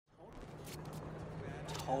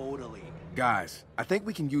Totally. Guys, I think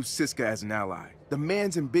we can use Siska as an ally. The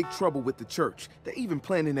man's in big trouble with the church. They're even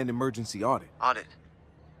planning an emergency audit. Audit?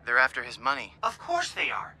 They're after his money. Of course they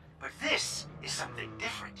are, but this is something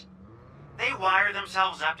different. They wire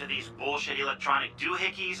themselves up to these bullshit electronic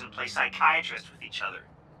doohickeys and play psychiatrist with each other.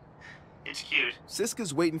 It's cute.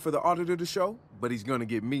 Siska's waiting for the auditor to show, but he's gonna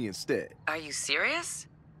get me instead. Are you serious?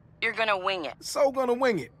 You're gonna wing it. So gonna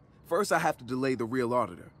wing it. First, I have to delay the real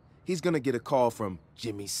auditor. He's gonna get a call from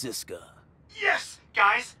Jimmy Siska. Yes!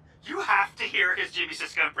 Guys, you have to hear his Jimmy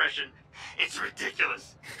Siska impression. It's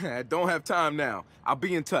ridiculous. I don't have time now. I'll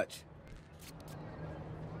be in touch.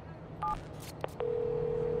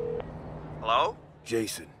 Hello?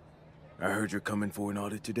 Jason, I heard you're coming for an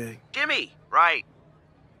audit today. Jimmy! Right.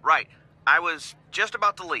 I was just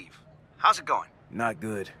about to leave. How's it going? Not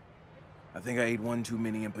good. I think I ate one too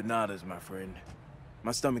many empanadas, my friend.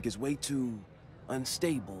 My stomach is way too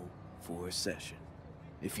unstable for a session,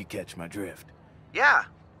 if you catch my drift. Yeah.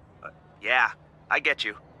 Yeah, I get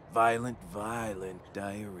you. Violent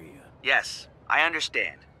diarrhea. Yes, I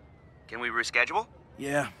understand. Can we reschedule?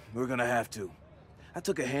 Yeah, we're gonna have to. I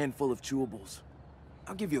took a handful of chewables.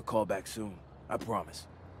 I'll give you a call back soon, I promise.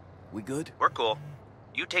 We good? We're cool.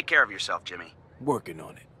 You take care of yourself, Jimmy. Working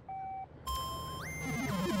on it.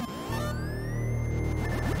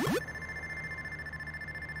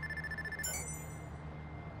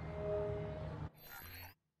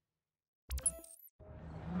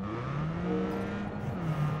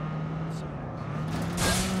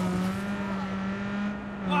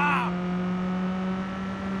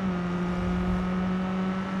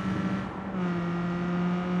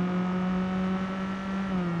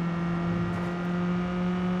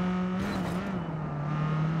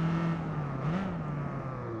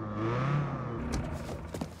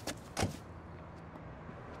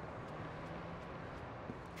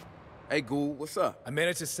 Hey, Ghoul, what's up? I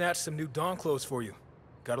managed to snatch some new Dawn clothes for you.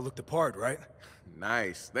 Gotta look the part, right?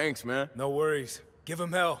 Nice. Thanks, man. No worries. Give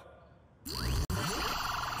him hell.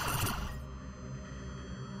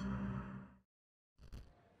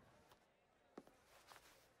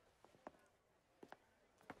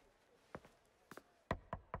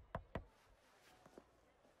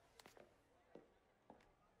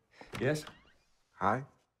 Yes? Hi,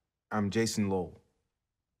 I'm Jason Lowell.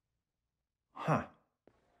 Huh.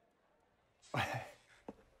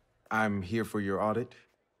 I'm here for your audit.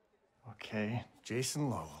 Okay, Jason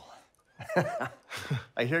Lowell.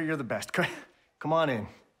 I hear you're the best. Come on in.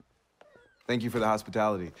 Thank you for the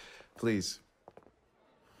hospitality. Please.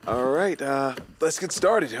 All right, let's get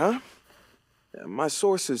started, huh? My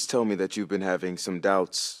sources tell me that you've been having some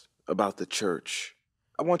doubts about the church.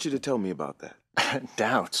 I want you to tell me about that.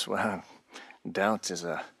 Doubts? Well, doubts is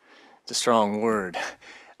it's a strong word.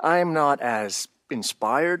 I'm not as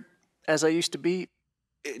inspired as I used to be.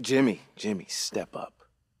 Jimmy, step up.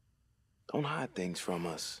 Don't hide things from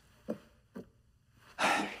us.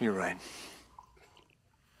 You're right.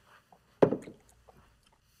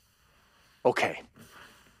 Okay,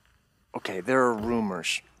 there are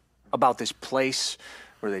rumors about this place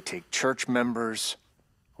where they take church members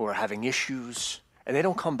who are having issues, and they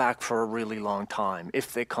don't come back for a really long time,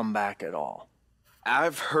 if they come back at all.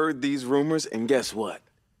 I've heard these rumors, and guess what?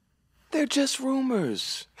 They're just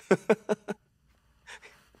rumors.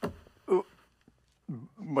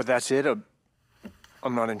 But that's it?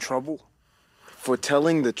 I'm not in trouble? For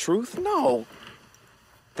telling the truth? No.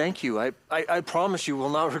 Thank you. I promise you will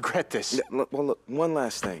not regret this. Yeah, well, look, one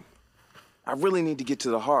last thing. I really need to get to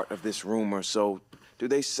the heart of this rumor, so do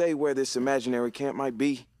they say where this imaginary camp might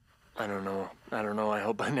be? I don't know. I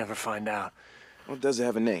hope I never find out. Well, does it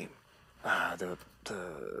have a name? The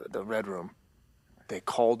Red Room. They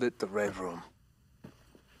called it the Red Room.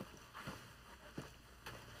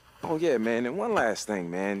 Oh, yeah, man, and one last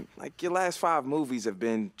thing, man. Like, your last 5 movies have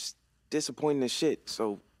been just disappointing as shit,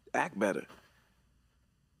 so act better.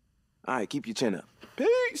 All right, keep your chin up.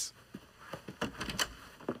 Peace! I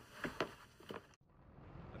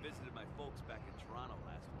visited my folks back in Toronto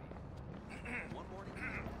last week. One morning...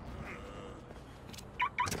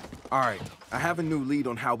 All right, I have a new lead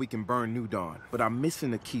on how we can burn New Dawn, but I'm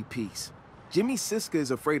missing a key piece. Jimmy Siska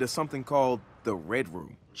is afraid of something called the Red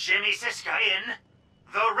Room. Jimmy Siska in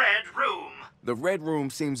the Red Room. The Red Room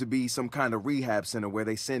seems to be some kind of rehab center where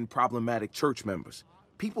they send problematic church members.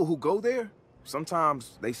 People who go there,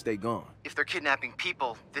 sometimes they stay gone. If they're kidnapping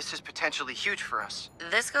people, this is potentially huge for us.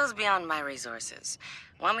 This goes beyond my resources.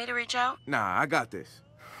 Want me to reach out? Nah, I got this.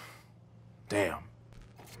 Damn.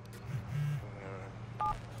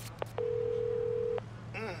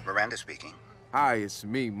 Miranda speaking. Hi, it's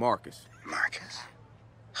me, Marcus. Marcus?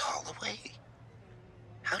 All the way.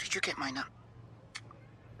 How did you get my number?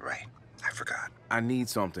 Right. I forgot. I need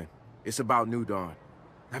something. It's about New Dawn.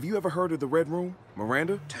 Have you ever heard of the Red Room,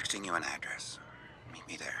 Miranda? Texting you an address. Meet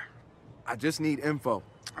me there. I just need info.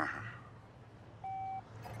 Uh-huh.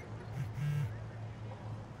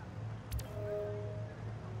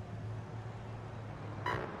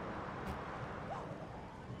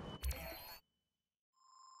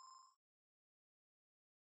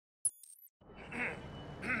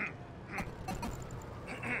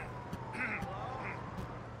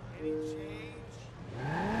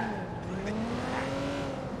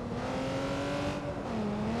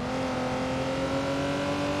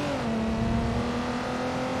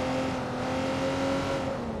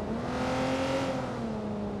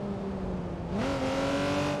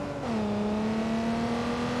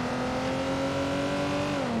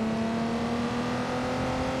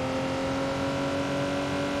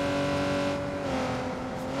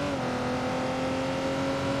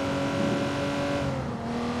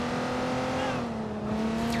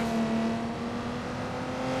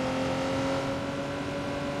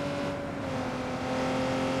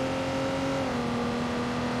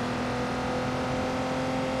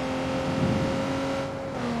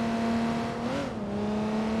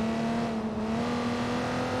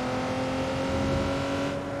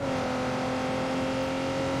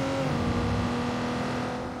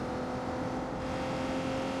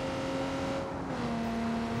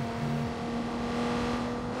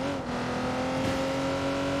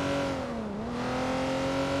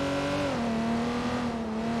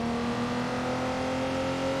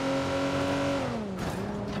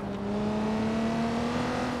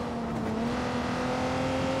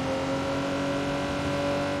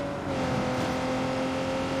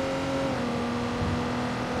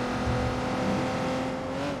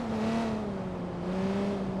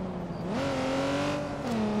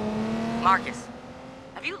 Marcus,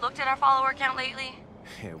 have you looked at our follower count lately?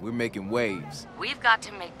 Yeah, we're making waves. We've got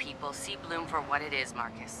to make people see Bloom for what it is,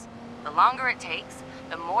 Marcus. The longer it takes,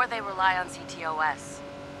 the more they rely on CTOS.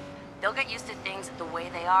 They'll get used to things the way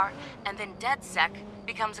they are, and then DedSec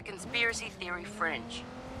becomes a conspiracy theory fringe.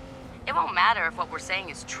 It won't matter if what we're saying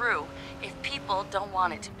is true, if people don't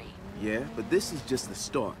want it to be. Yeah, but this is just the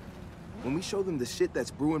start. When we show them the shit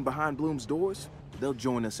that's brewing behind Bloom's doors, they'll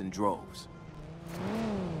join us in droves.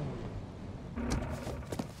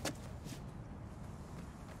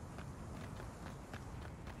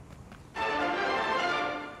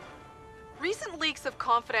 Recent leaks of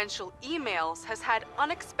confidential emails has had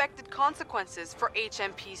unexpected consequences for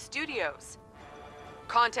HMP Studios.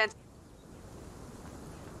 Content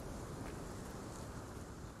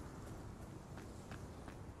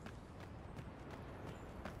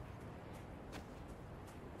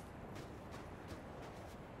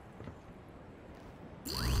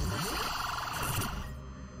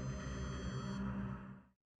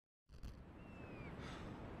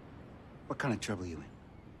What kind of trouble you in?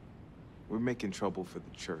 We're making trouble for the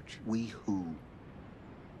church. We who?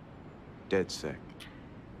 DedSec.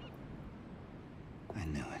 I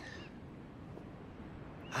knew it.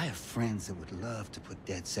 I have friends that would love to put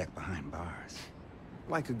DedSec behind bars.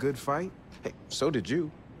 Like a good fight? Hey, so did you.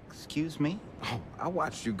 Excuse me? Oh, I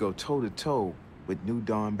watched you go toe-to-toe with New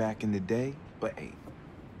Dawn back in the day, but hey,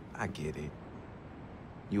 I get it.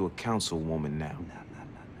 You a councilwoman now. No.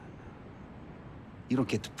 You don't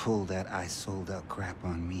get to pull that I sold out crap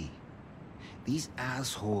on me. These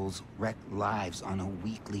assholes wreck lives on a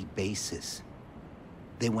weekly basis.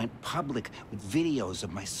 They went public with videos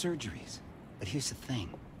of my surgeries. But here's the thing.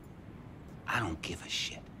 I don't give a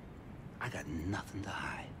shit. I got nothing to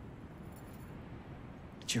hide.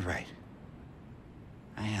 But you're right.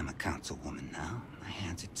 I am a councilwoman now. My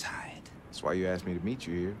hands are tied. That's why you asked me to meet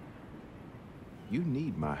you here. You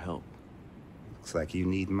need my help. Looks like you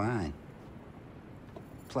need mine.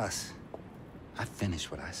 Plus, I finished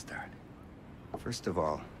what I started. First of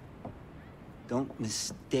all, don't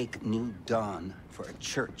mistake New Dawn for a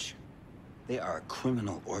church. They are a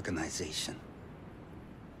criminal organization.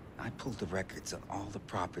 I pulled the records on all the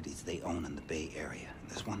properties they own in the Bay Area. And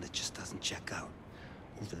there's one that just doesn't check out.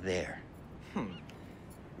 Over there. They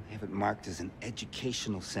have it marked as an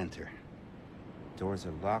educational center. Doors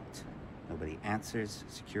are locked. Nobody answers.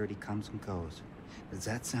 Security comes and goes. Does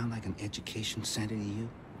that sound like an education center to you?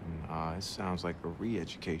 Nah, it sounds like a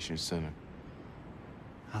re-education center.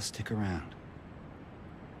 I'll stick around.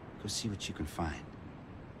 Go see what you can find.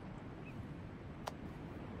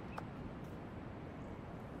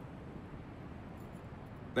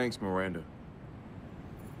 Thanks, Miranda.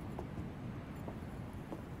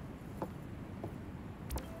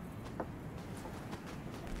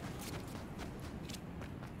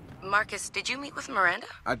 Marcus, did you meet with Miranda?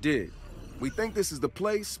 I did. We think this is the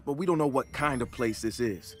place, but we don't know what kind of place this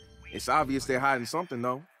is. It's obvious they're hiding something,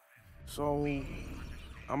 though. So, I'm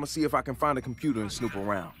gonna see if I can find a computer and snoop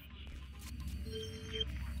around.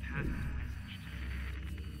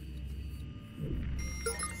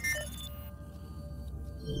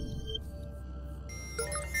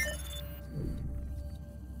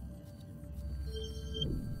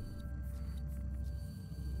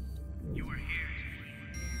 You were here.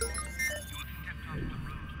 You have stepped off the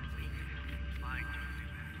road to lead you to find your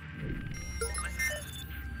way back. Listen.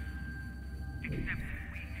 Accept that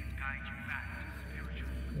we can guide you back to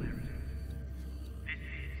spiritual clarity. This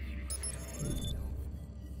is your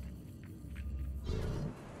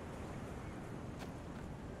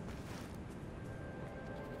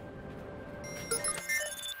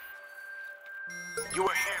You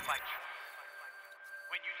were here by choice.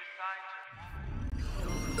 When you decide to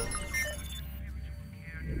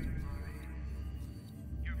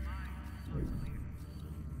your mind is unclear.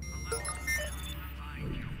 Allow us to find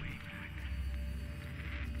your way back.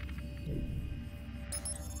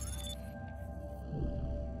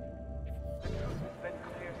 The truth has been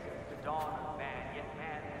clear since the dawn of man, yet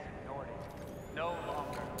man has ignored it. No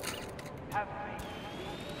longer. Have faith.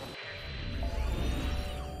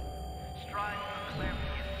 Strive for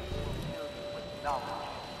clarity and we will fill you with knowledge.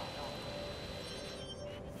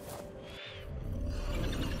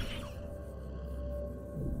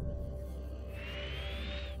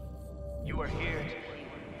 You are here to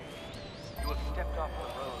heal. You have stepped off the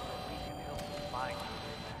road that we can help you find your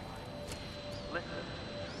way back. Listen.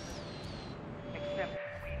 Accept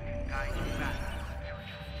that we can guide you back to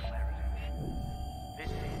spiritual clarity. This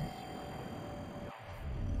is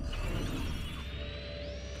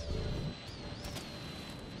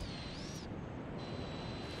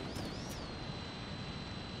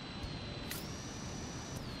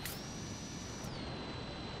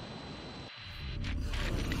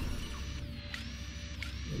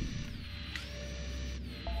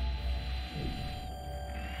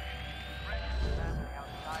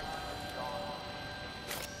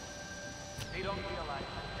They don't realize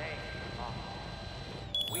that they are lost.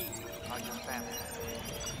 We are your family.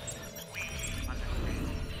 We understand.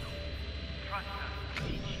 Trust us to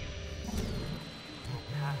teach you. You will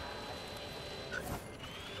pass the message.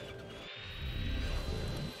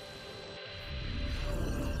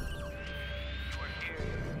 You are here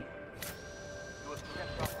to lead. You have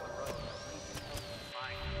stepped off the road that we can help you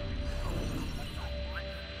find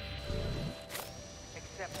your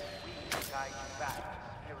Accept that we can guide you back to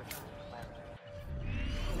spiritual clarity.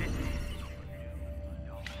 This is your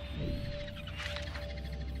dawn.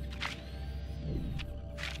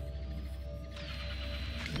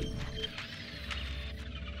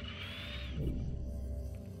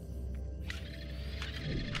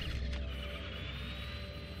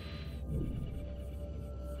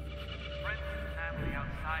 Friends and family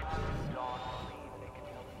outside the new dawn believe they can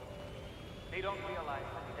help you. They don't realize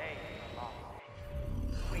that they are lost.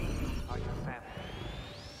 We are your family.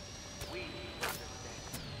 We understand.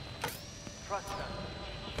 Trust us to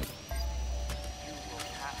teach you. You will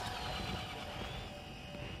pass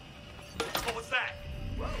the message. What was that?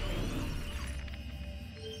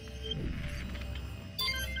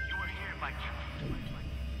 You were here by choice.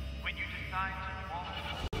 When you decide to walk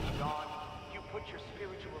the dawn, you put your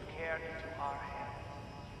spiritual care into our hands.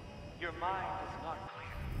 Your mind is not clear.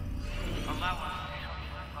 Allow us to help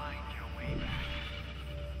you find your way back.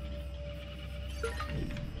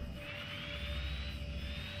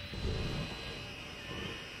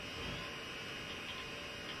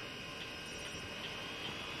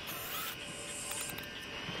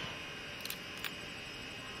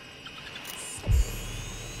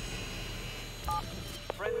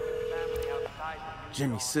 Friends and family outside the new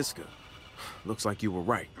Jimmy dawn. Siska. Looks like you were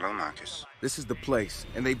right. Hello, Marcus. This is the place,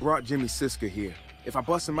 and they brought Jimmy Siska here. If I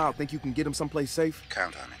bust him out, think you can get him someplace safe?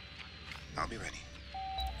 Count on it. I'll be ready.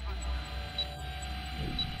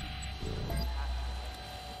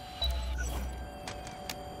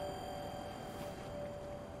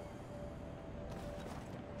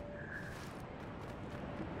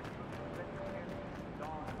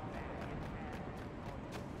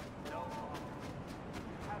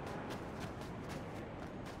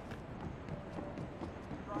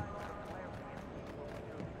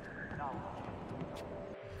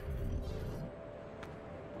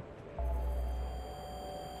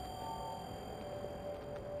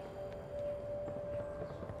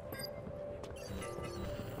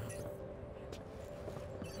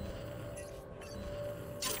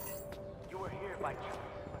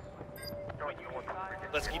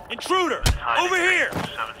 Let's keep... Intruder! Over here!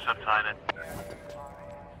 7 subtitle.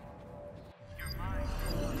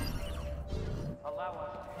 allow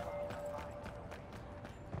us to take up the fight.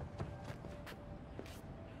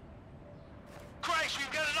 Christ,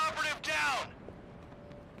 we've got an operative down!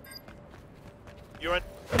 You're in...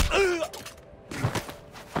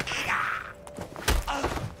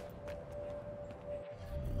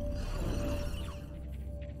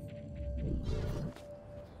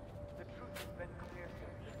 The truth has been clear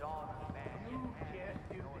since the dawn of man. You can't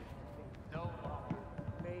do this. No longer.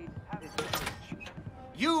 Made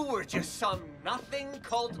You were just some nothing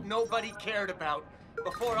cult nobody cared about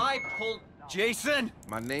before I pulled... Jason!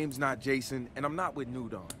 My name's not Jason, and I'm not with New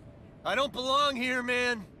Dawn. I don't belong here,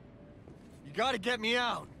 man. You gotta get me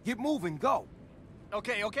out. Get moving, go.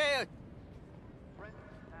 Okay. friends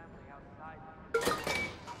and family outside.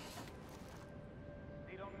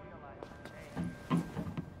 They don't realize today.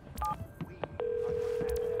 We are your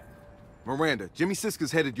family. Miranda, Jimmy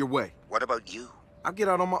Siska's headed your way. What about you? I'll get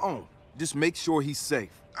out on my own. Just make sure he's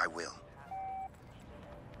safe. I will.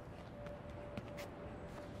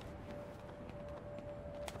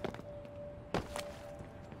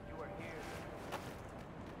 You are here.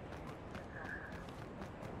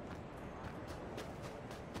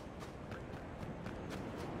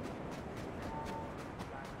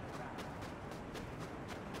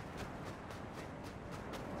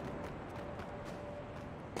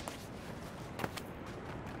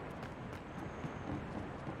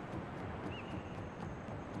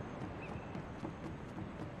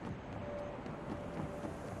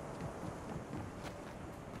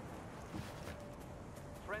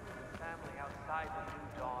 Friends and family outside the New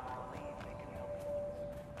Dawn believe they can help you.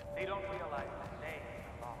 They don't realize that they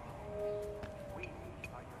are lost. We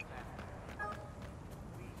are your family.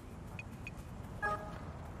 We are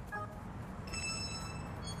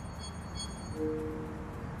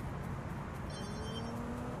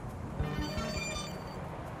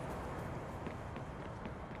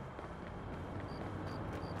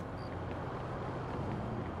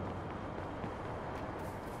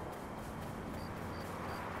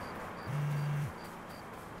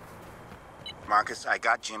Marcus, I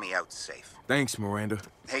got Jimmy out safe. Thanks, Miranda.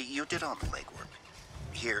 Hey, you did all the legwork.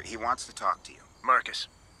 Here, he wants to talk to you. Marcus,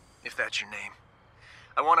 if that's your name.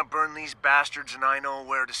 I want to burn these bastards and I know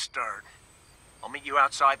where to start. I'll meet you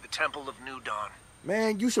outside the Temple of New Dawn.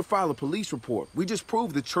 Man, you should file a police report. We just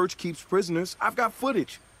proved the church keeps prisoners. I've got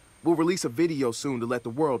footage. We'll release a video soon to let the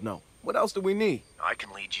world know. What else do we need? I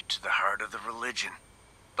can lead you to the heart of the religion.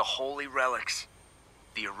 The holy relics.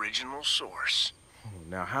 The original source.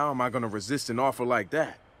 Now, how am I gonna resist an offer like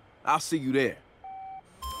that? I'll see you there.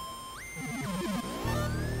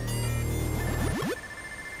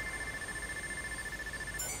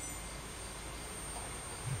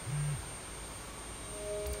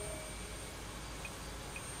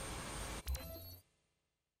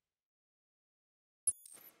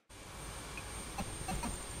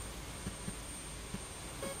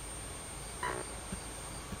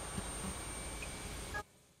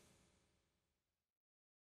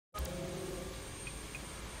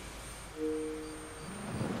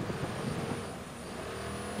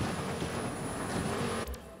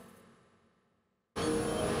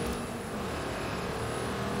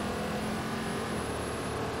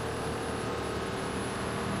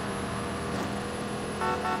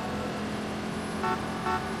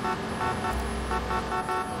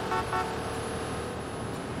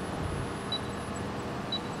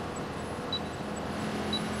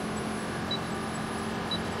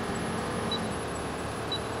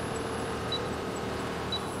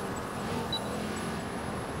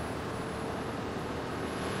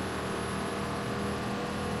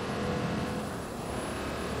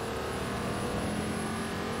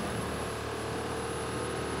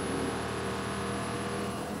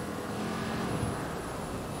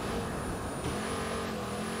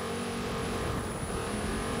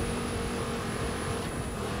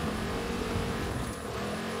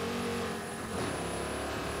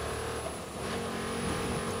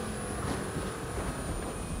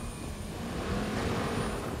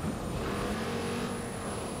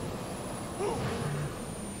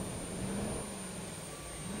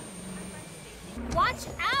 Watch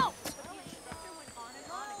out!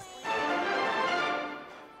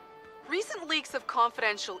 Recent leaks of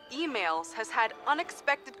confidential emails has had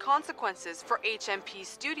unexpected consequences for HMP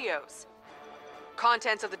Studios.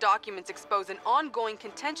 Contents of the documents expose an ongoing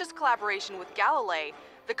contentious collaboration with Galilei,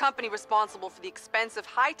 the company responsible for the expensive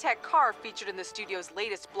high-tech car featured in the studio's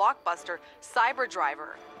latest blockbuster,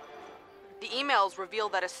 Cyberdriver. The emails reveal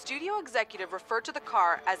that a studio executive referred to the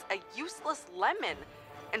car as a useless lemon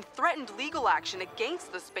and threatened legal action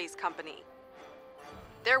against the space company.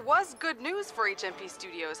 There was good news for HMP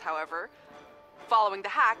Studios, however. Following the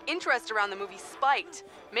hack, interest around the movie spiked,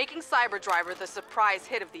 making Cyberdriver the surprise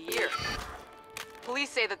hit of the year. Police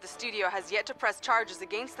say that the studio has yet to press charges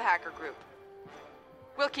against the hacker group.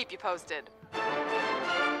 We'll keep you posted. Holy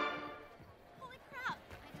crap!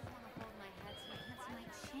 I just want to hold my head so I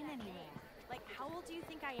can't see my chin anymore. Like, how old do you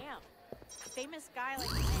think I am? A famous guy like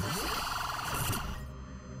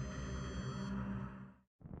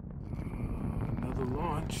Another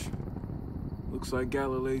launch. Looks like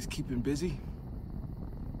Galilee's keeping busy.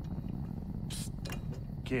 Psst.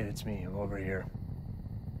 Kid, it's me. I'm over here.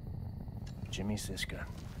 Jimmy Siska.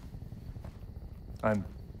 I'm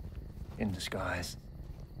in disguise.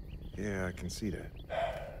 Yeah, I can see that.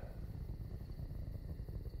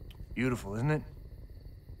 Beautiful, isn't it?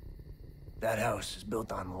 That house is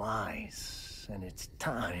built on lies, and it's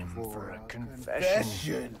time for a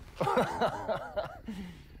confession.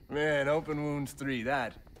 Man, Open Wounds 3,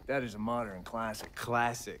 that is a modern classic.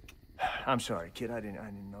 Classic. I'm sorry, kid. I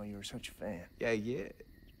didn't know you were such a fan. Yeah.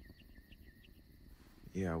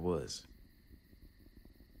 Yeah, I was.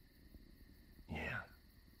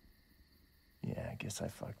 Yeah, I guess I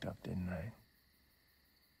fucked up, didn't I?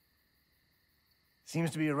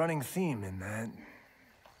 Seems to be a running theme in that.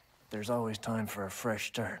 There's always time for a fresh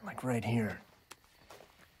start, like right here.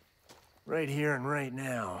 Right here and right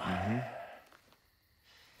now. Mm-hmm.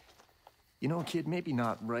 You know, kid, maybe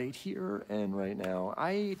not right here and right now.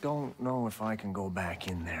 I don't know if I can go back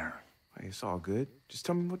in there. Hey, it's all good. Just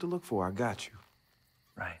tell me what to look for. I got you.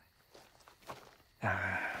 Right.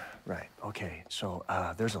 Right, okay. So,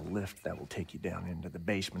 there's a lift that will take you down into the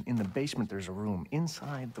basement. In the basement, there's a room.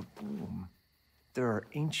 Inside the room, there are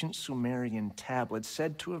ancient Sumerian tablets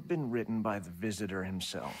said to have been written by the visitor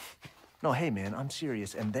himself. No, hey, man, I'm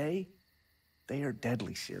serious. And they are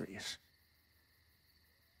deadly serious.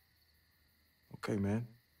 Okay, man.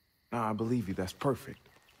 Nah, I believe you. That's perfect.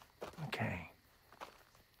 Okay.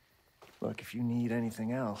 Look, if you need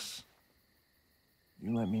anything else,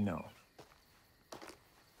 you let me know.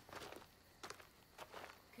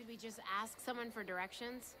 Could we just ask someone for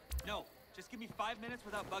directions? No, just give me 5 minutes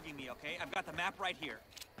without bugging me, okay? I've got the map right here.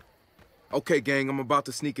 Okay, gang, I'm about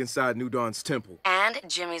to sneak inside New Dawn's temple. And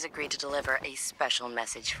Jimmy's agreed to deliver a special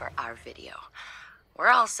message for our video. We're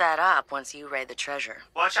all set up once you raid the treasure.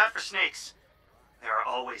 Watch out for snakes. There are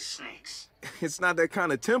always snakes. It's not that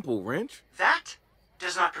kind of temple, Wrench. That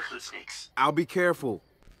does not preclude snakes. I'll be careful.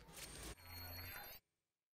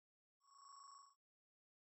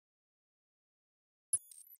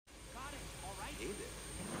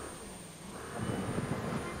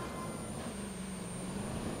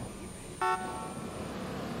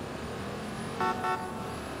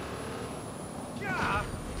 Yeah.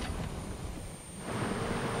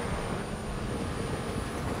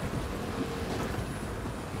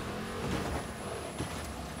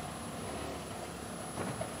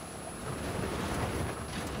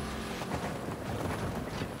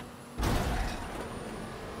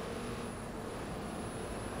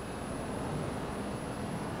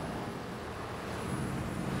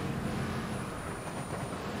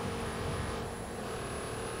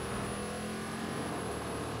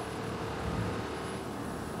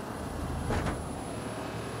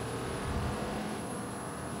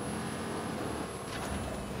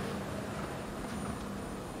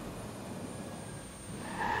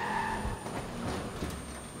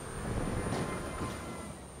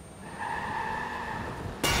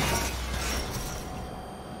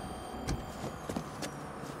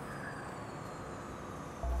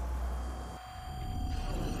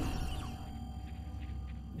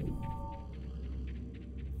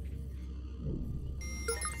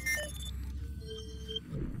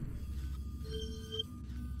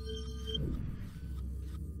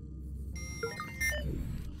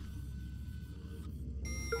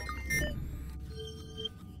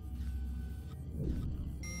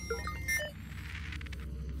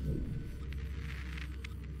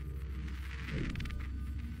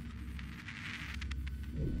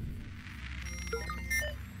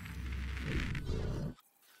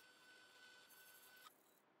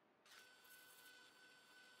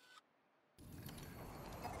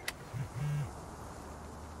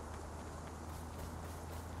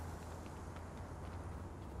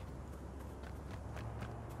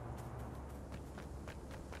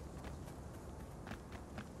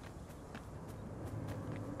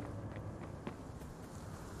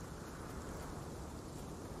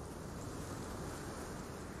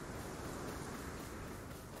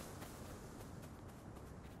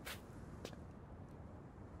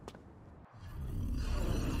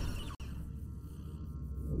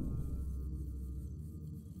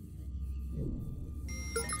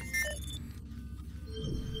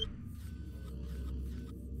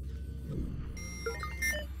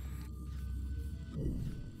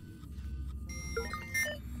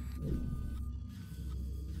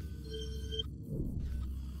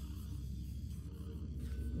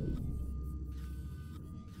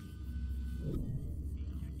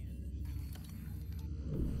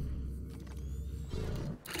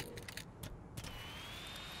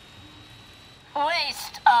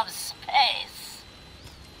 waste of space.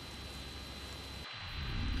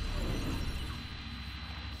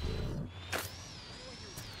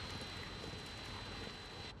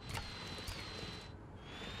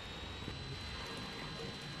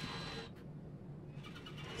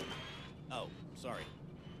 Oh, sorry.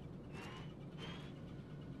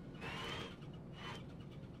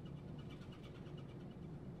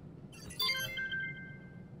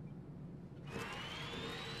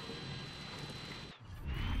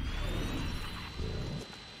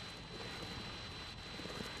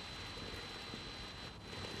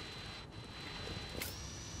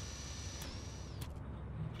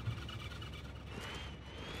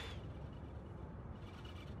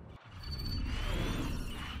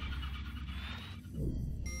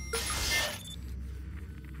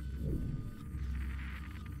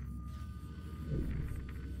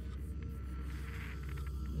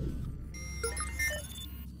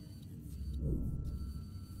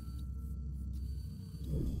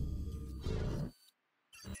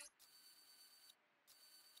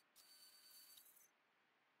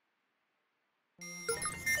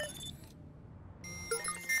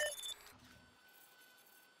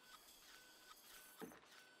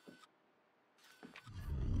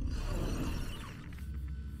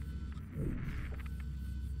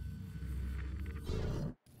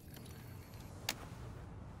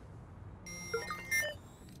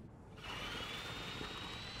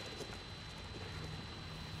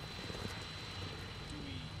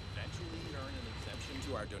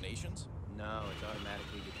 To our donations? No, it's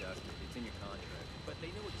automatically deducted. It's in your contract. But they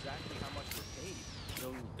know exactly how much we're paid, so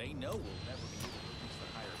they know we'll never be able to reach the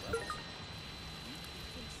higher levels. We keep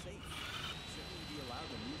them safe. Shouldn't we be allowed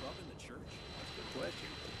to move up in the church? That's a good question.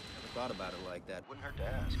 Never thought about it like that. Wouldn't hurt to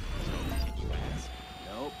ask. So, can you ask?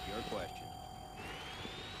 Nope, your question.